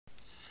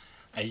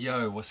Hey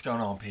yo, what's going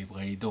on people?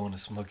 How you doing?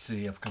 It's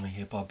MUGZY, upcoming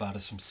hip hop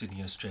artist from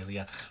Sydney,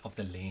 Australia, of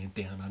the land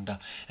down under.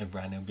 And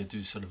right now I'm gonna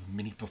do sort of a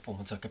mini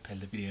performance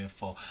acapella video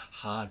for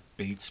Hard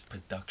Beats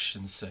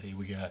Productions. So here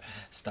we go.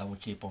 Start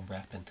with keep on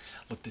rapping.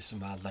 Look, this is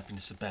my life and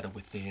it's a battle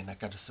within. I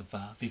gotta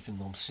survive even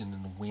though I'm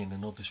sinning to win.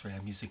 And all this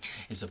rap music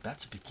is about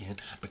to begin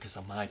because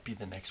I might be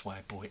the next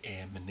white boy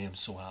Eminem.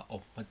 So I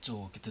open my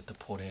door, get to the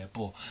port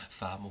airport,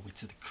 find my way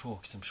to the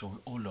crooks. I'm showing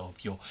all of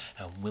you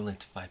I'm willing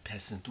to fight,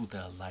 passing through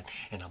the light,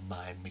 and I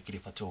might make it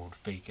if I don't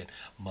fake it,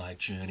 my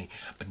journey.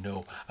 But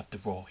no, after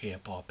all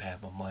hip hop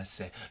had my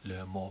mindset,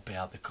 learn more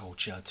about the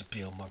culture to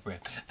build my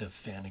rep. The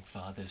founding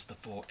fathers, the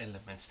four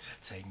elements,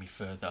 take me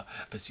further.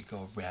 First you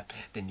go rap,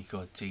 then you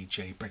go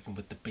DJ, breaking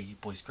with the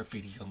B-boys,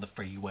 graffiti on the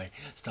freeway.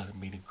 Started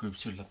meeting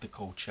groups who love the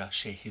culture,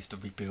 share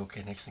history, build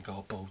connection,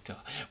 go bolder.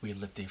 We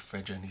live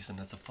different journeys, and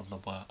as a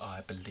follower,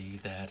 I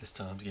believe that as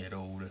times get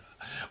older,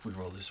 we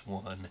roll as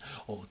one,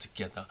 all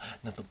together.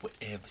 Nothing will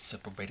ever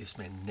separate us,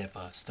 man,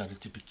 never. Started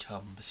to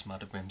become a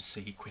smarter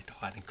MC, quit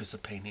hiding cause the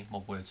pain in my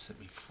words set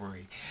me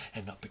free.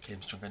 And I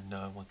became stronger,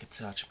 no one could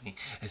touch me,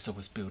 as I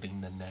was building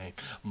the name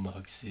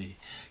MUGZY.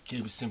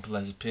 Keep it simple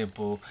as a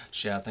pimple.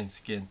 Shout thanks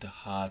again to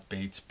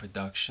Heartbeats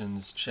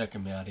Productions. Check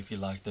them out if you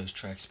like those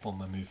tracks. Support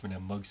my movement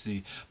at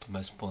MUGZY, but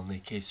most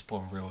importantly, keep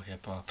supporting real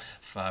hip hop.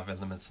 5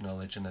 elements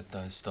knowledge, and it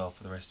don't stop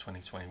for the rest of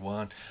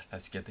 2021.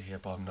 Let's get the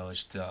hip hop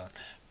knowledge done.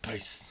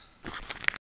 Peace.